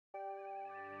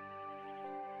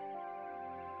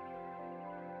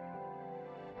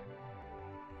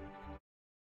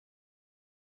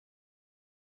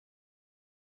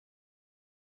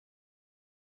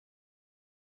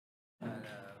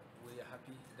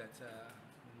that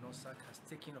NORSAAC has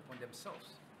taken upon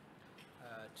themselves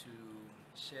to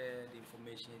share the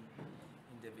information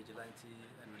in the Vigilante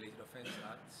and Related Offence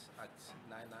Act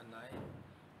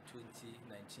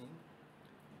 999/2019,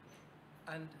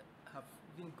 and have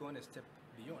even gone a step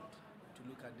beyond to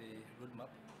look at the roadmap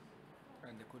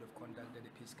and the code of conduct that the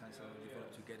Peace Council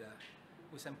developed together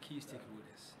with some key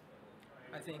stakeholders.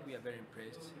 I think we are very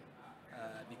impressed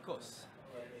because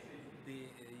the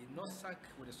NORSAAC,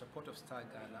 with the support of Star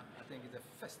Ghana, I think is the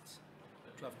first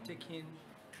to have taken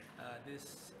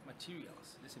these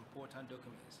materials, these important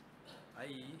documents,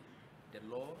 i.e. the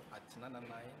law, Act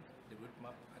 999, the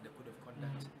roadmap and the code of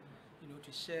conduct,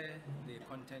 to share the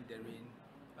content therein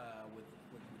with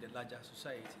the larger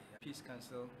society. Peace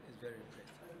Council is very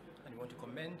impressed, and we want to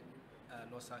commend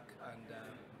NORSAAC and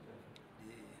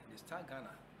the Star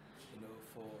Ghana,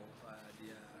 for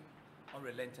their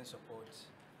unrelenting support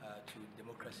to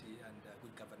democracy and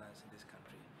good governance in this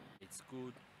country. It's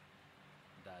good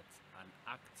that an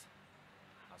act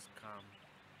has come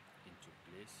into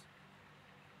place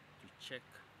to check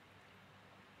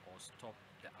or stop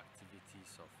the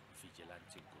activities of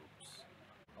vigilante groups.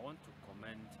 I want to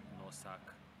commend NORSAAC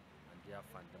and their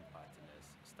funding partners,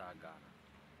 Star Ghana.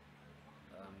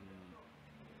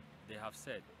 They have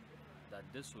said that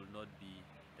this will not be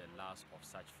the last of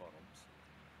such forums.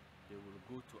 They will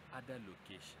go to other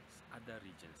locations, other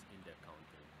regions in the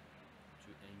country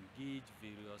to engage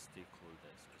various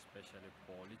stakeholders, especially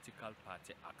political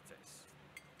party actors,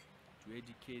 to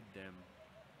educate them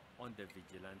on the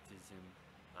Vigilantism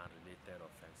and Related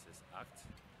Offences Act.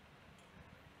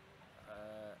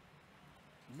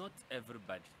 Not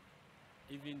everybody,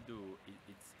 even though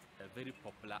it's a very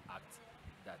popular act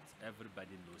that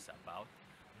everybody knows about,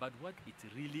 but what it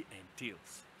really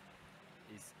entails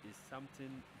is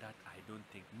something that I don't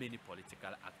think many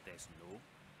political actors know.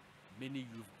 Many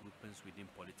youth groupings within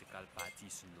political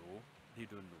parties know, they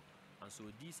don't know. And so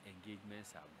these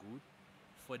engagements are good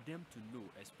for them to know,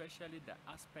 especially the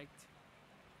aspect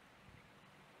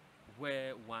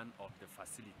where one of the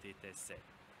facilitators said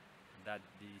that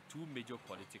the two major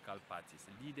political parties,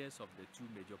 leaders of the two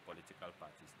major political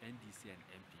parties, NDC and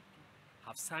MPP,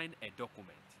 have signed a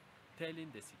document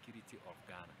telling the security of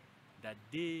Ghana that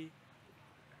they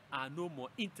are no more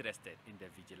interested in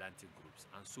the vigilante groups,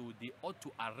 and so they ought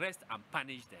to arrest and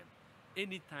punish them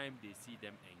anytime they see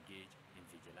them engage in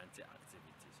vigilante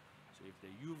activities. So if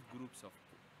the youth groups of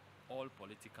all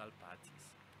political parties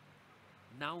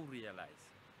now realize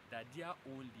that their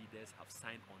own leaders have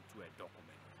signed onto a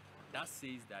document that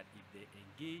says that if they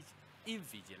engage in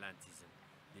vigilantism,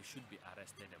 they should be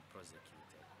arrested and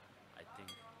prosecuted, I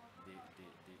think they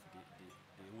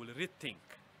will rethink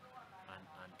and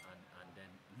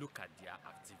then look at their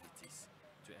activities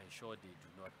to ensure they do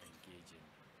not engage in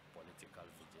political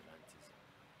vigilantism.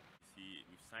 See,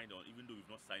 we've signed on, even though we've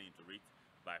not signed into it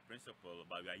by principle,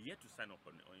 but we are yet to sign up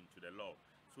into the law,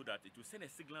 so that it will send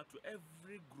a signal to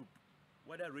every group,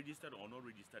 whether registered or not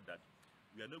registered, that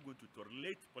we are not going to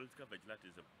tolerate political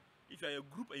vigilantism. If you are a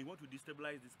group and you want to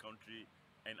destabilize this country,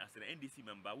 and as an NDC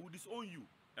member, we'll disown you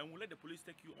and we'll let the police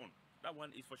take you on. That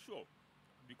one is for sure,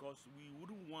 because we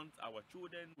wouldn't want our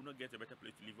children to not get a better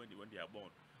place to live when they are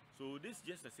born. So this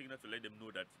is just a signal to let them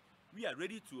know that we are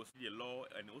ready to see the law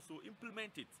and also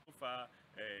implement it. So far,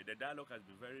 the dialogue has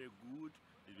been very good.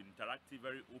 It's been interactive,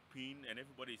 very open, and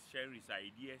everybody is sharing his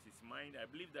ideas, his mind. I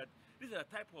believe that this is a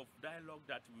type of dialogue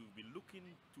that we'll be looking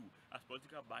to as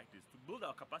political parties, to build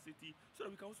our capacity so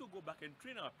that we can also go back and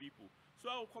train our people. So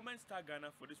I will commend Star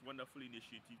Ghana for this wonderful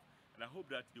initiative, and I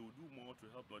hope that they will do more to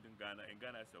help Northern Ghana and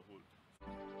Ghana as a whole.